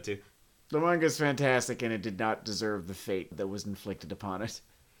manga, too. The manga's fantastic, and it did not deserve the fate that was inflicted upon it.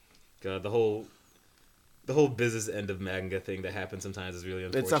 God, the whole business end of manga thing that happens sometimes is really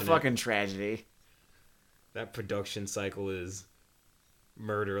unfortunate. It's a fucking tragedy. That production cycle is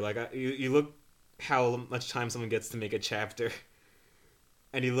murder. Like, you look how much time someone gets to make a chapter,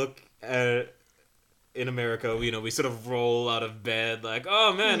 and you look at in America, we sort of roll out of bed like,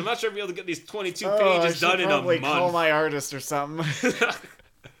 oh man, I'm not sure I'll be able to get these 22 I pages should done in a probably month. call my artist or something.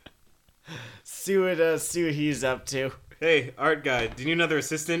 see what he's up to. Hey, art guy, do you need another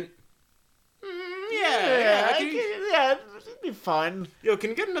assistant? Yeah, it'd be fun. Yo, can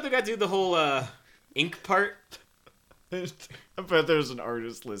you get another guy to do the whole ink part? I bet there's an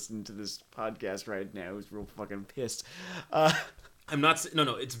artist listening to this podcast right now who's real fucking pissed. I'm not.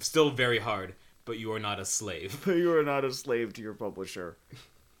 No, it's still very hard, but you are not a slave. But you are not a slave to your publisher.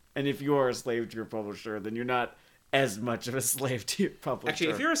 And if you are a slave to your publisher, then you're not as much of a slave to your publisher.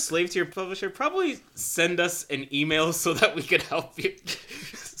 Actually, if you're a slave to your publisher, probably send us an email so that we can help you.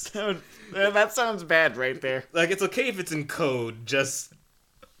 That sounds bad right there. Like, it's okay if it's in code, just...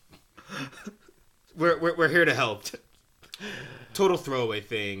 We're here to help. Total throwaway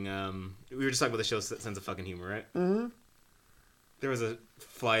thing. We were just talking about the show's sense of fucking humor, right? Mm-hmm. There was a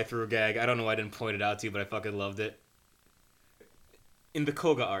fly-through gag. I don't know why I didn't point it out to you, but I fucking loved it. In the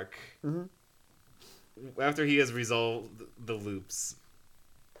Koga arc, after he has resolved the loops,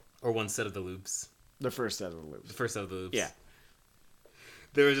 or one set of the loops. The first set of the loops. The first set of the loops. Yeah.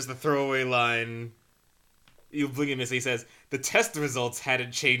 There was just a throwaway line. You blink and miss. He says, the test results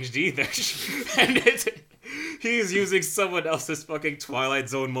hadn't changed either. And he's using someone else's fucking Twilight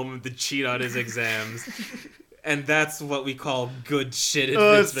Zone moment to cheat on his exams. And that's what we call good shit in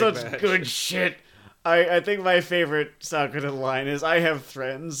It's Vince McMahon. such good shit. I think my favorite Sakura line is, I have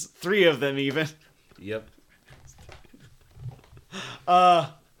friends. 3 of them, even. Yep. That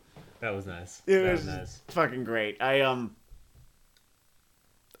was nice. It was fucking great. I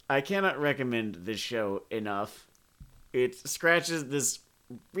cannot recommend this show enough. It scratches this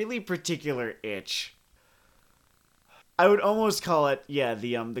really particular itch. I would almost call it, the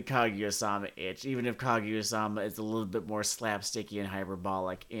Kaguya-sama itch, even if Kaguya-sama is a little bit more slapsticky and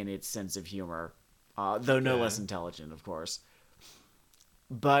hyperbolic in its sense of humor. Though no less intelligent, of course.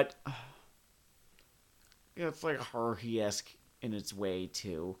 But it's like Haruhi-esque in its way,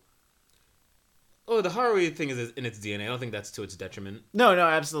 too. Oh, the Haruhi thing is in its DNA. I don't think that's to its detriment. No,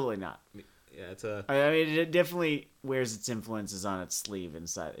 absolutely not. Yeah, it's a... I mean, it definitely wears its influences on its sleeve in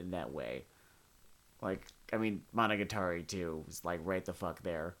that way. Like, I mean, Monogatari, too, is, like, right the fuck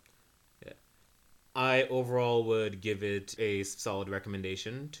there. Yeah. I overall would give it a solid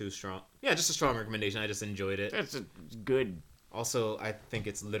recommendation. Just a strong recommendation. I just enjoyed it. It's good. Also, I think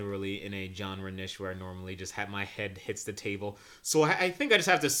it's literally in a genre niche where I normally just have my head hits the table. So I think I just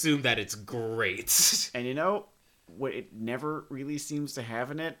have to assume that it's great. And you know what it never really seems to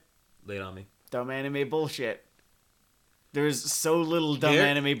have in it? Lay it on me. Dumb anime bullshit. There's so little dumb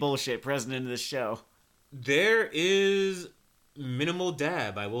anime bullshit present in this show. There is minimal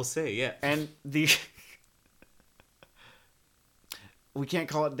dab, I will say, yeah. And we can't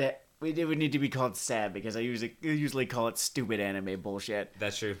call it that. It would need to be called sad because I usually call it stupid anime bullshit.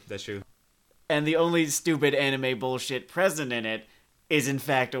 That's true. And the only stupid anime bullshit present in it is in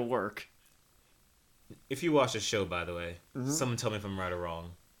fact a work. If you watch the show, by the way, someone tell me if I'm right or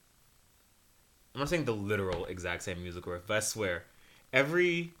wrong. I'm not saying the literal exact same music work, but I swear,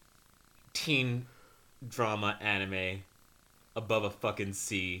 every teen drama anime above a fucking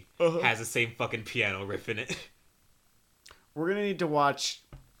C has the same fucking piano riff in it. We're gonna need to watch...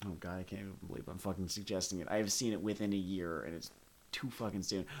 Oh god, I can't even believe I'm fucking suggesting it. I have seen it within a year, and it's too fucking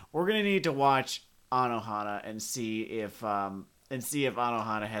soon. We're gonna need to watch Anohana and see if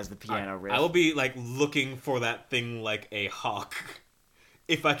Anohana has the piano riff. I will be like looking for that thing like a hawk,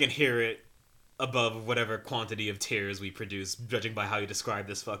 if I can hear it above whatever quantity of tears we produce, judging by how you describe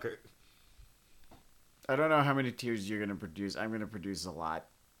this fucker. I don't know how many tears you're gonna produce. I'm gonna produce a lot.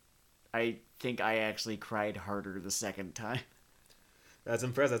 I think I actually cried harder the second time. That's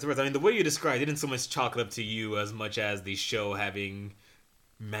impressive. I mean, the way you described it didn't so much chalk it up to you as much as the show having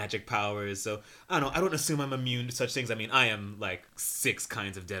magic powers. So, I don't know. I don't assume I'm immune to such things. I mean, I am like 6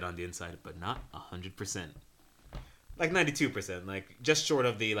 kinds of dead on the inside, but not 100%. Like 92%. Like, just short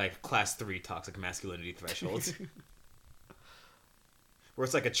of the, like, class 3 toxic masculinity threshold. Where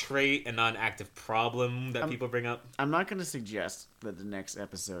it's like a trait and not an active problem that people bring up. I'm not going to suggest that the next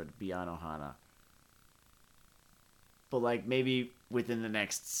episode be Anohana. But, like, maybe within the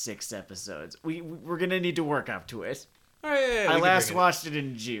next 6 episodes. We're going to need to work up to it. All right, I last watched it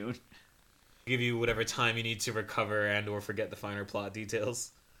in June. Give you whatever time you need to recover and or forget the finer plot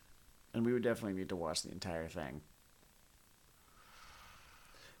details. And we would definitely need to watch the entire thing.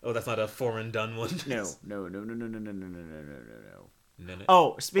 Oh, that's not a foreign done one? No. No.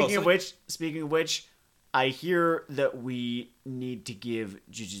 Oh, speaking of which, I hear that we need to give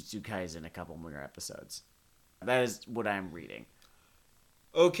Jujutsu Kaisen a couple more episodes. That is what I'm reading.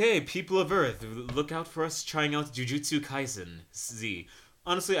 Okay, people of Earth, look out for us trying out Jujutsu Kaisen Z.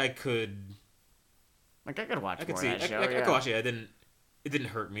 Honestly, I could Like, I could watch I could more see of that show, I yeah. could watch it. It didn't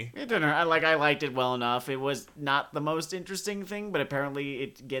hurt me. It didn't. I liked it well enough. It was not the most interesting thing, but apparently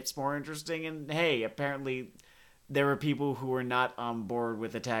it gets more interesting. And hey, apparently there were people who were not on board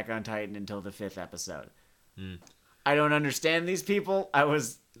with Attack on Titan until the 5th episode. I don't understand these people.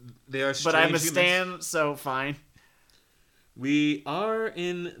 They are but I'm a strange humans. stan, so fine. We are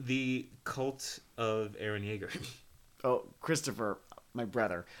in the cult of Eren Yeager. Oh, Christopher, my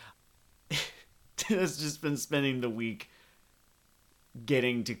brother, has just been spending the week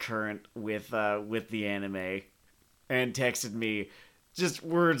getting to current with the anime, and texted me just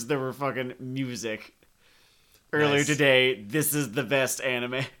words that were fucking music earlier Nice. today. This is the best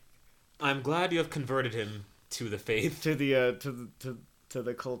anime. I'm glad you have converted him to the faith. to the to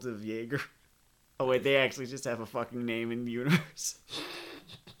the cult of Jaeger. Oh wait, they actually just have a fucking name in the universe.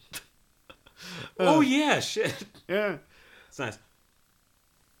 Oh yeah, shit. Yeah. It's nice.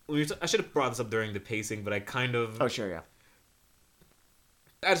 I should have brought this up during the pacing, but I kind of Oh sure, yeah.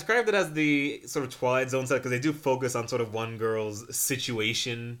 I described it as the sort of Twilight Zone set because they do focus on sort of one girl's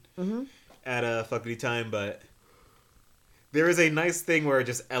situation at a fuckity time, but there is a nice thing where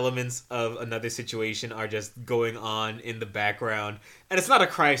just elements of another situation are just going on in the background, and it's not a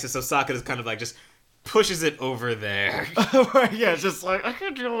crisis, so Sakura is kind of like just pushes it over there. Yeah, just like I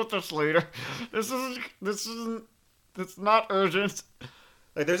can deal with this later. It's not urgent.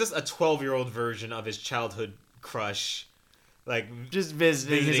 Like there's just a 12-year-old version of his childhood crush, like Just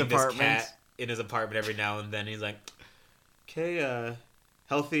visiting his this apartment. cat in his apartment every now and then. He's like, okay,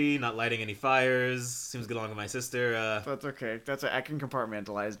 healthy, not lighting any fires, seems to get along with my sister. That's okay. I can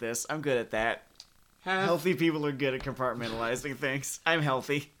compartmentalize this. I'm good at that. Have... Healthy people are good at compartmentalizing things. I'm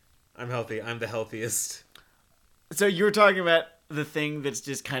healthy. I'm healthy. I'm the healthiest. So you were talking about the thing that's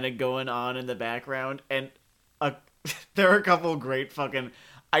just kind of going on in the background, and there are a couple great fucking...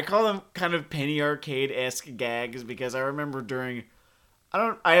 I call them kind of Penny Arcade-esque gags because I remember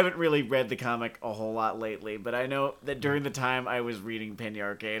I haven't really read the comic a whole lot lately, but I know that during the time I was reading Penny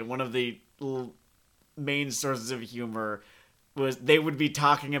Arcade, one of the main sources of humor was they would be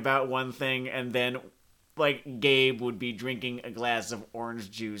talking about one thing and then like Gabe would be drinking a glass of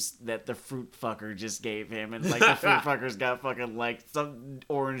orange juice that the fruit fucker just gave him, and like the fruit fucker's got fucking like some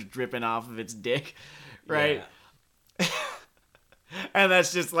orange dripping off of its dick, right? Yeah. And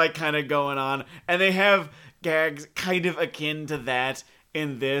that's just like kind of going on, and they have gags kind of akin to that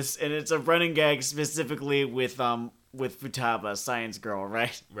in this, and it's a running gag specifically with Futaba, Science Girl,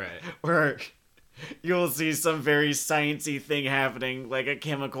 right? Right. Where you'll see some very sciencey thing happening, like a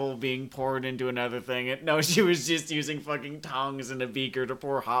chemical being poured into another thing. And no, she was just using fucking tongs and a beaker to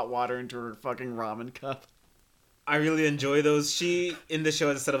pour hot water into her fucking ramen cup. I really enjoy those. She, in the show,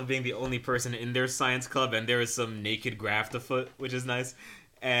 has a setup of being the only person in their science club, and there is some naked graft afoot, which is nice.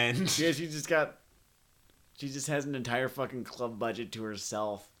 And Yeah, she just has an entire fucking club budget to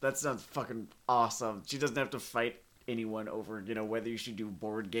herself. That sounds fucking awesome. She doesn't have to fight anyone over, whether you should do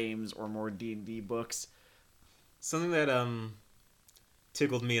board games or more D&D books. something that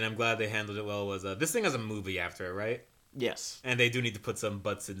tickled me, and I'm glad they handled it well, was this thing has a movie after it, right? Yes. And they do need to put some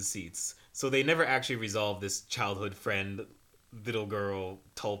butts in seats. So they never actually resolve this childhood friend, little girl,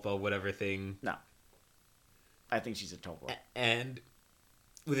 Tulpa, whatever thing. No. I think she's a total. And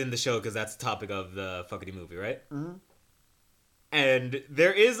within the show, because that's the topic of the fuckity movie, right? Mm-hmm. And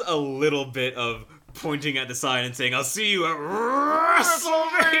there is a little bit of pointing at the sign and saying, I'll see you at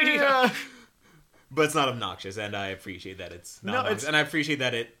WrestleMania! But it's not obnoxious, and I appreciate that it's not obnoxious. And I appreciate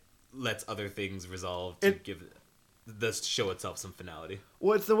that it lets other things resolve to give the show itself some finality.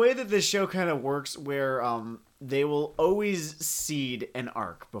 Well, it's the way that this show kind of works where they will always seed an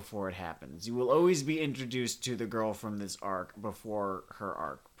arc before it happens. You will always be introduced to the girl from this arc before her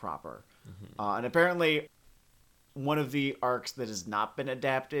arc proper. Mm-hmm. And apparently, one of the arcs that has not been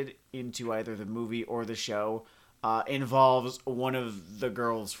adapted into either the movie or the show involves one of the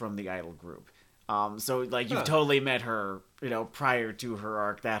girls from the idol group. So, like, you've totally met her, prior to her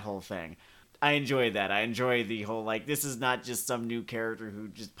arc, that whole thing. I enjoy that. I enjoy the whole, like, this is not just some new character who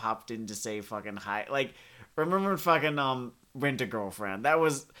just popped in to say fucking hi. Like, remember fucking Rent-A-Girlfriend? That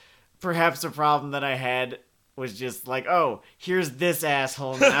was perhaps a problem that I had, was just like, oh, here's this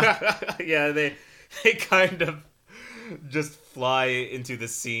asshole now. Yeah, they kind of just fly into the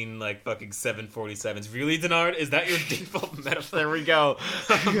scene like fucking 747s. Really, Denard? Is that your default metaphor? There we go.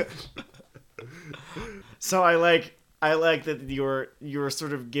 So I like that you're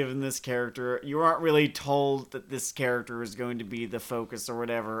sort of given this character. You aren't really told that this character is going to be the focus or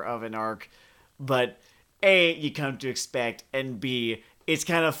whatever of an arc, but A, you come to expect, and B, it's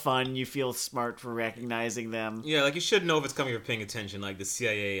kind of fun. You feel smart for recognizing them. Yeah, like you should know if it's coming. You're paying attention, like the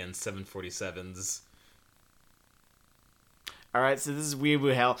CIA and 747s. All right, so this is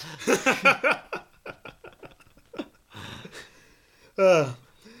Weeaboo Hell.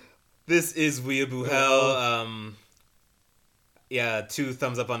 This is Weeaboo Hell. Yeah, 2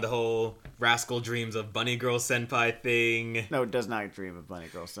 thumbs up on the whole Rascal dreams of Bunny Girl Senpai thing. No, it does not dream of Bunny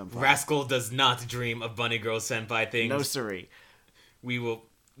Girl Senpai. Rascal does not dream of Bunny Girl Senpai things. No siree. We will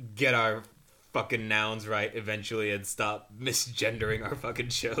get our fucking nouns right eventually and stop misgendering our fucking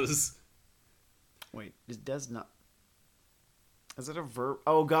shows. Wait, it does not... Is it a verb?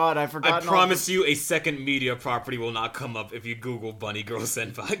 Oh god, I forgot. I promise you a second media property will not come up if you Google Bunny Girl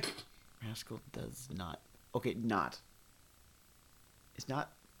Senpai. Rascal does not. Okay, not. It's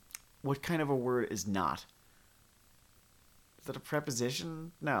not... What kind of a word is not? Is that a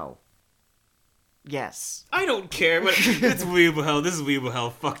preposition? No. Yes. I don't care, but it's Weeaboo Hell. This is Weeaboo Hell.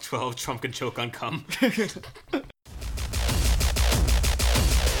 Fuck 12. Trump can choke on cum.